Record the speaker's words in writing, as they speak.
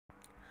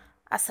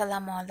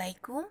আসসালামু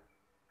আলাইকুম।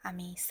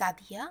 আমি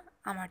সাদিয়া।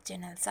 আমার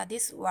চ্যানেল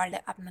সাদিস ওয়ার্ল্ডে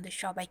আপনাদের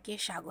সবাইকে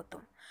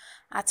স্বাগতম।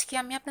 আজকে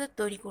আমি আপনাদের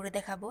তৈরি করে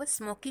দেখাবো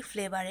স্মোকি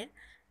ফ্লেভারের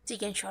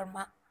চিকেন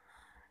শর্মা।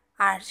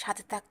 আর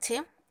সাথে থাকছে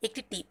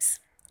একটি টিপস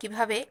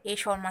কিভাবে এই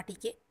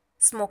শর্মাটিকে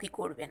স্মোকি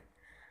করবেন।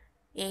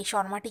 এই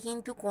শর্মাটি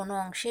কিন্তু কোনো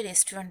অংশে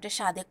রেস্টুরেন্টের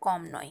স্বাদে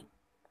কম নয়।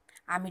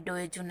 আমি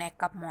ডোয়ের জন্য 1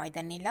 কাপ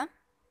ময়দা নিলাম,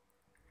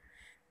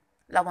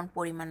 লবণ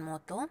পরিমাণ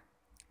মতো,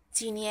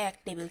 চিনি 1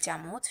 টেবিল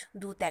চামচ,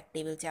 দুধ 1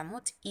 টেবিল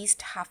চামচ, ইস্ট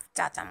হাফ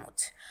চা চামচ।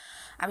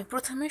 আমি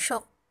প্রথমে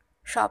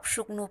সব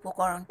শুকনো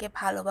উপকরণকে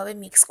ভালোভাবে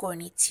মিক্স করে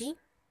নিচ্ছি।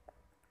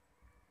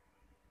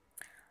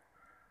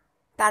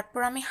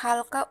 তারপর আমি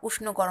হালকা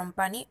উষ্ণ গরম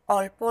পানি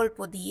অল্প অল্প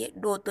দিয়ে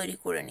ডো তৈরি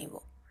করে নিব।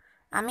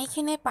 আমি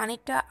এখানে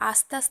পানিটা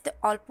আস্তে আস্তে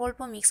অল্প অল্প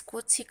মিক্স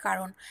করছি,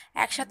 কারণ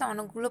একসাথে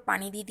অনেকগুলো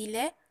পানি দিয়ে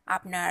দিলে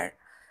আপনার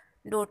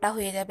ডোটা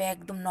হয়ে যাবে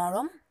একদম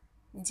নরম,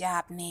 যা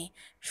আপনি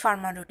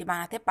শর্মা রুটি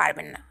বানাতে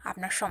পারবেন না,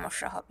 আপনার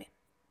সমস্যা হবে।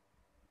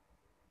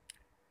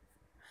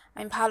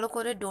 আমি ভালো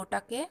করে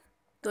ডোটাকে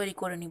তৈরি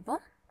করে নিব।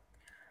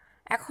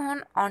 এখন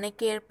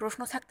অনেকের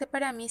প্রশ্ন থাকতে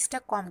পারে আমি ইস্টটা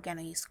কম কেন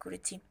ইউজ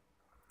করেছি।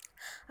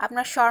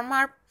 আপনার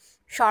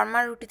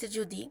শর্মার রুটিতে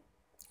যদি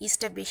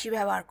ইস্টটা বেশি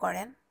ব্যবহার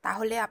করেন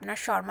তাহলে আপনার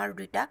শর্মার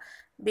রুটিটা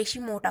বেশি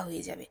মোটা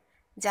হয়ে যাবে,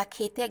 যা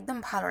খেতে একদম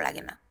ভালো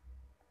লাগে না।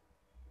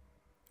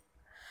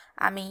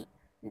 আমি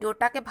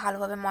ডোটাকে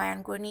ভালোভাবে ময়ান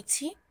করে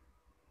নিচ্ছি।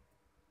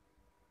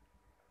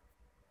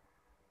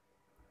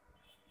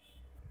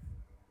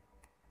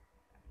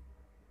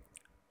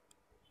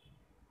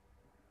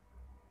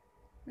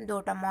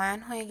 ডোটা ময়ান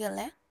হয়ে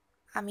গেলে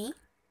আমি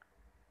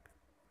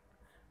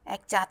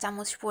 1 চা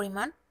চামচ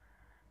পরিমাণ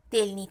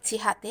তেল নিচ্ছি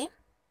হাতে।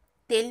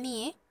 তেল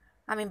নিয়ে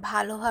আমি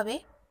ভালোভাবে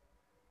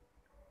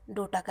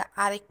ডোটাকে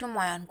আরেকটু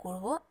ময়ান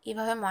করব।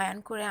 এভাবে ময়ান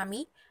করে আমি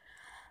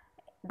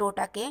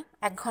ডোটাকে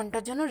 1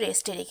 ঘন্টার জন্য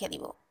রেস্টে রেখে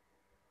দিব।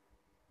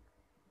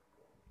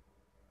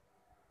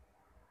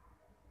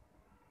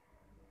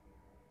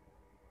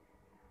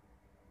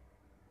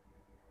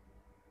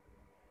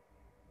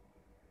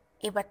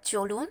 এবার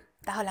চলুন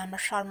তাহলে আমরা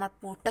শর্মার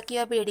পুরটা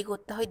কীভাবে রেডি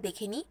করতে হয়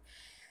দেখে নিই।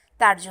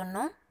 তার জন্য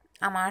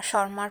আমার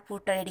শর্মার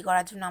পুরটা রেডি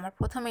করার জন্য আমার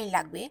প্রথমেই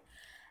লাগবে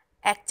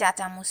 1 চা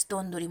চামচ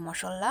তন্দুরি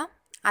মশলা,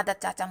 আধা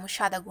চা চামচ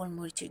সাদা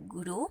গোলমরিচের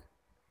গুঁড়ো,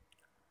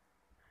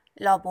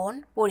 লবণ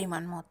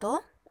পরিমাণ মতো,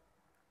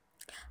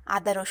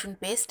 আদা রসুন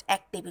পেস্ট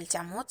 1 টেবিল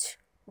চামচ,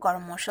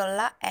 গরম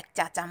মশলা 1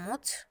 চা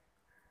চামচ,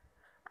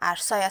 আর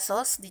সয়া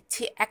সস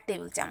দিচ্ছি 1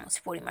 টেবিল চামচ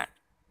পরিমাণ।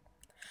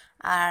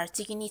 আর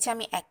চিকেন নিচ্ছি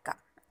আমি 1 কাপ।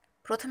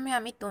 প্রথমে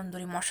আমি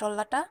তন্দুরি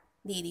মশলাটা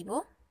দিয়ে দিব।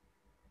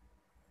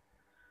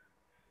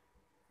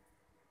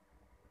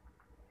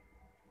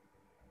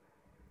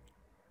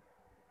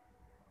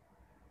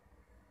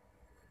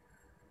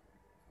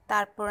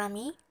 তারপর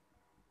আমি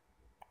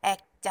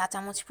 1 চা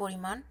চামচ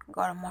পরিমাণ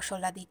গরম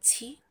মশলা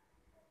দিচ্ছি,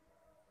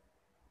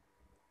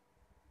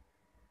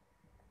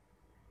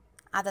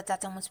 আধা চা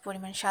চামচ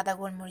পরিমাণ সাদা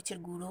গোলমরিচের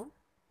গুঁড়ো,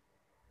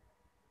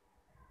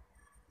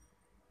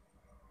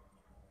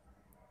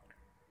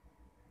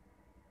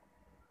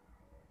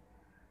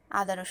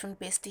 আদা রসুন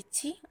পেস্ট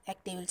দিচ্ছি 1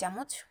 টেবিল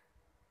চামচ,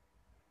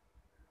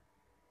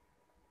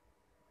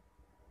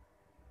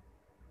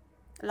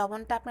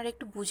 লবণটা আপনারা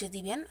একটু বুঝে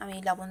দিবেন। আমি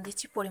লবণ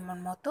দিচ্ছি পরিমাণ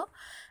মতো।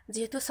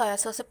 যেহেতু সয়া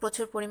সসে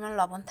প্রচুর পরিমাণ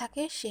লবণ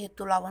থাকে,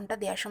 সেহেতু লবণটা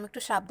দেওয়ার সময়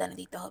একটু সাবধানে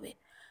দিতে হবে।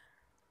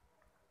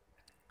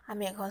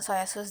 আমি এখন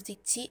সয়া সস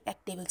দিচ্ছি 1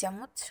 টেবিল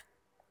চামচ।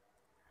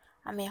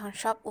 আমি এখন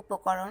সব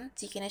উপকরণ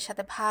চিকেনের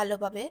সাথে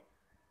ভালোভাবে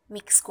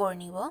মিক্স করে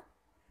নিব।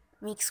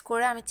 মিক্স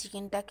করে আমি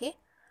চিকেনটাকে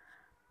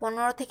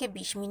 15 থেকে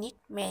 20 মিনিট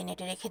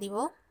ম্যারিনেটে রেখে দিব,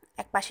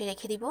 এক পাশে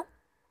রেখে দিব।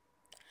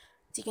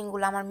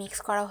 চিকেনগুলো আমার মিক্স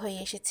করা হয়ে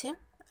এসেছে,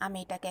 আমি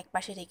এটাকে এক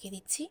পাশে রেখে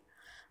দিচ্ছি।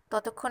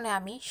 ততক্ষণে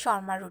আমি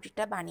শর্মার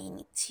রুটিটা বানিয়ে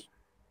নিচ্ছি।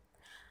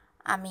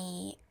 আমি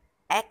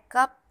 1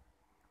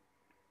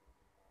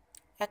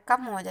 কাপ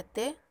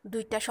ময়দাতে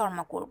 2টা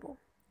শর্মা করব,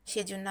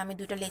 সেজন্য আমি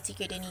 2টা লেচি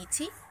কেটে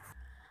নিয়েছি।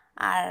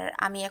 আর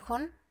আমি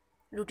এখন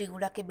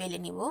রুটিগুলোকে বেলে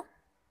নিব।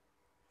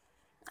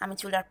 আমি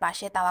চুলার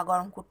পাশে তাওয়া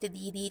গরম করতে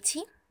দিয়ে দিয়েছি।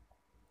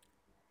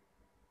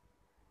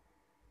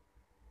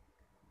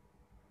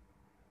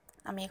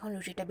 আমি এখন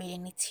রুটিটা বেলে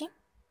নিচ্ছি।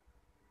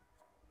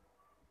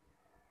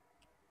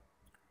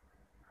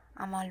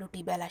 আমার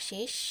রুটি বেলা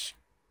শেষ।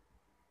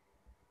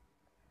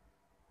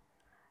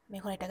 আমি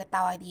এখন এটাকে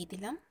তাওয়ায় দিয়ে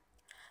দিলাম।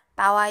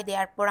 তাওয়ায়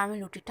দেওয়ার পর আমি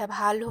রুটিটা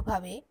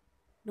ভালোভাবে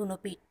দুনো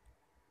পিঠ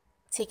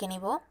ছেঁকে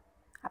নেব।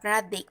 আপনারা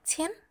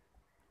দেখছেন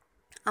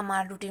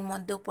আমার রুটির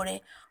মধ্যে উপরে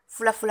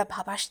ফুলা ফুলা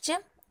ভাব আসছে,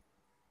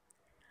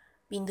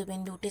 বিন্দু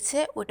বিন্দু উঠেছে,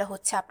 ওটা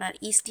হচ্ছে আপনার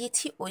ইস্ট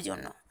দিয়েছি ওই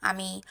জন্য।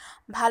 আমি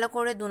ভালো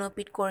করে দুনো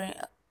পিঠ করে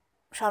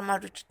শর্মার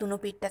রুটি দুনো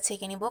পিঠটা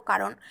ছেঁকে নিব,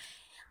 কারণ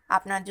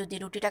আপনার যদি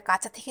রুটিটা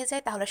কাঁচা থেকে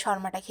যায় তাহলে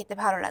শর্মাটা খেতে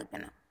ভালো লাগবে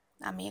না।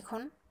 আমি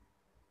এখন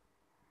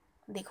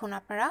দেখুন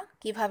আপনারা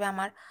কিভাবে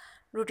আমার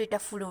রুটিটা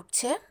ফুলে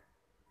উঠছে।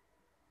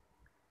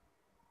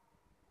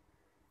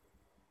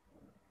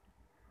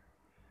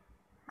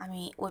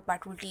 আমি ওই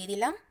পাট উল্টিয়ে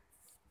দিলাম।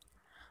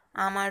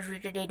 আমার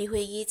রুটিটা রেডি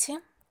হয়ে গিয়েছে।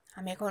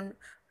 আমি এখন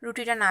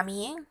রুটিটা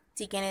নামিয়ে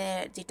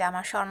চিকেনের যেটা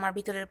আমার শর্মার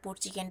ভিতরের পুর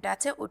চিকেনটা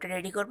আছে ওটা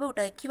রেডি করবো।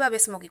 ওটা কীভাবে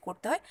স্মোকি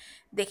করতে হয়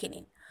দেখে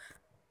নিন।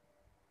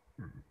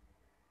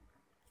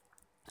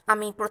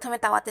 আমি প্রথমে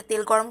তাওয়াতে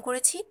তেল গরম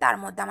করেছি, তার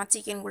মধ্যে আমার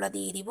চিকেনগুলো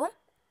দিয়ে দিব।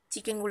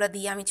 চিকেনগুলো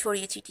দিয়ে আমি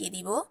ছড়িয়ে ছিটিয়ে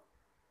দিব।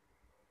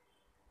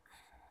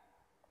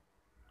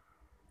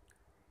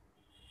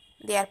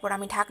 দেওয়ার পর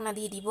আমি ঢাকনা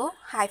দিয়ে দিব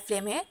হাই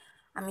ফ্লেমে।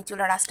 আমি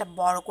চুলার আঁচটা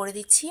বড় করে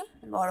দিচ্ছি,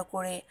 বড়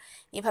করে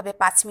এভাবে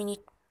 5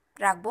 মিনিট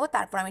রাখবো।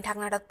 তারপর আমি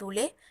ঢাকনাটা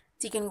তুলে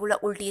চিকেনগুলো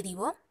উল্টিয়ে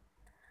দিব।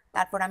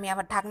 তারপর আমি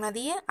আবার ঢাকনা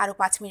দিয়ে আরও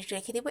 5 মিনিট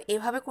রেখে দেবো।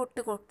 এভাবে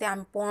করতে করতে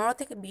আমি 15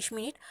 থেকে 20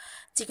 মিনিট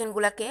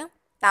চিকেনগুলোকে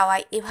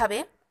তাওয়ায় এভাবে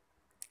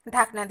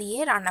ঢাকনা দিয়ে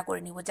রান্না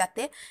করে নিব,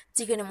 যাতে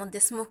চিকেনের মধ্যে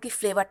স্মোকি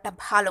ফ্লেভারটা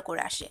ভালো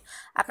করে আসে।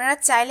 আপনারা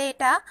চাইলে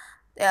এটা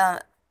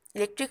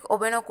ইলেকট্রিক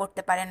ওভেনও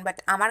করতে পারেন, বাট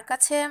আমার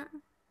কাছে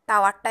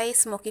তাওয়ারটাই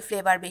স্মোকি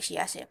ফ্লেভার বেশি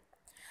আসে,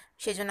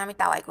 সেজন্য আমি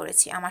তাওয়াই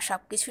করেছি। আমার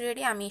সব কিছু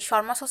রেডি। আমি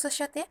শর্মা সসের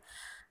সাথে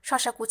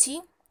শসা কুচি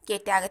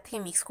কেটে আগে থেকে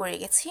মিক্স করে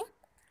গেছি।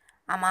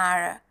 আমার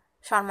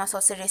শর্মা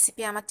সসের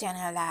রেসিপি আমার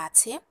চ্যানেলে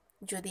আছে,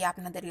 যদি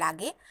আপনাদের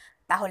লাগে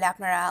তাহলে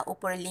আপনারা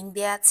উপরে লিঙ্ক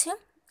দেওয়া আছে,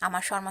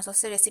 আমার শর্মা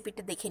সসের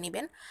রেসিপিটা দেখে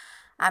নেবেন।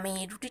 আমি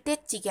রুটিতে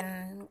চিকেন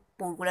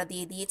পুরগুলো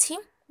দিয়ে দিয়েছি।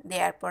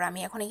 দেওয়ার পর আমি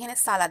এখন এখানে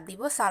সালাদ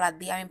দিব। সালাদ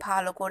দিয়ে আমি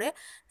ভালো করে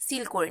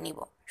সিল করে নিব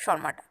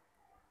শর্মাটা।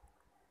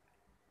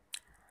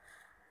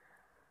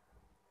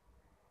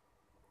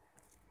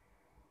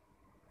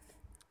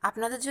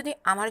 আপনাদের যদি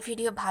আমার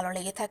ভিডিও ভালো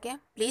লেগে থাকে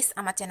প্লিজ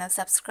আমার চ্যানেল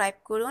সাবস্ক্রাইব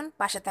করুন,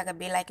 পাশে থাকা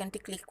বেল আইকনটি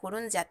ক্লিক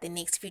করুন যাতে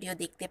নেক্সট ভিডিও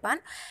দেখতে পান।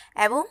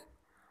 এবং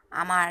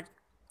আমার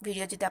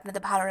ভিডিও যদি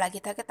আপনাদের ভালো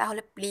লাগে থাকে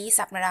তাহলে প্লিজ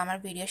আপনারা আমার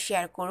ভিডিও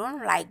শেয়ার করুন,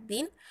 লাইক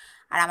দিন,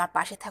 আর আমার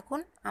পাশে থাকুন।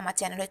 আমার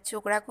চ্যানেলে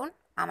চোখ রাখুন।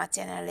 আমার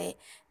চ্যানেলে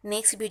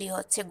নেক্সট ভিডিও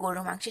হচ্ছে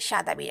গরুর মাংসের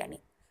সাদা বিরিয়ানি।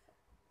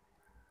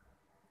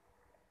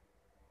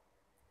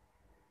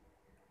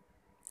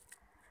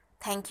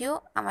 থ্যাংক ইউ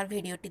আমার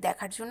ভিডিওটি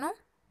দেখার জন্য।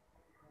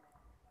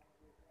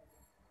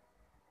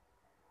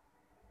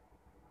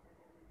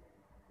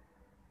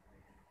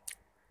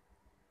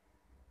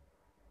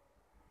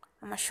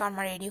 আমার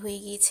শর্মা রেডি হয়ে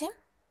গিয়েছে।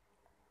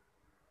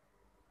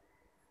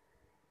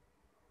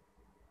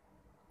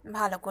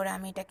 ভালো করে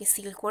আমি এটাকে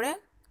সিল করে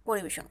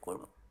পরিবেশন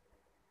করব।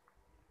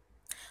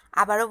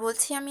 আবারও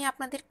বলছি আমি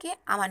আপনাদেরকে,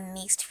 আমার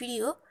নেক্সট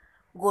ভিডিও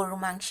গরুর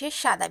মাংসের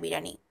সাদা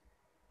বিরিয়ানি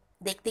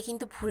দেখতে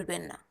কিন্তু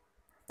ভুলবেন না।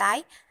 তাই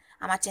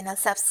আমার চ্যানেল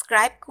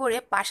সাবস্ক্রাইব করে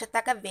পাশে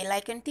থাকা বেল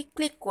আইকনটি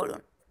ক্লিক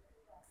করুন।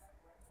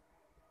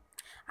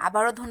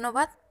 আবারও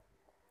ধন্যবাদ।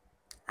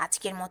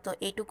 আজকের মতো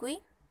এইটুকুই।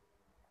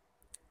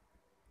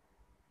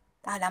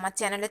 তাহলে আমার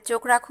চ্যানেলে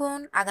চোখ রাখুন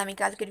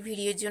আগামীকালকের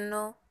ভিডিওর জন্য।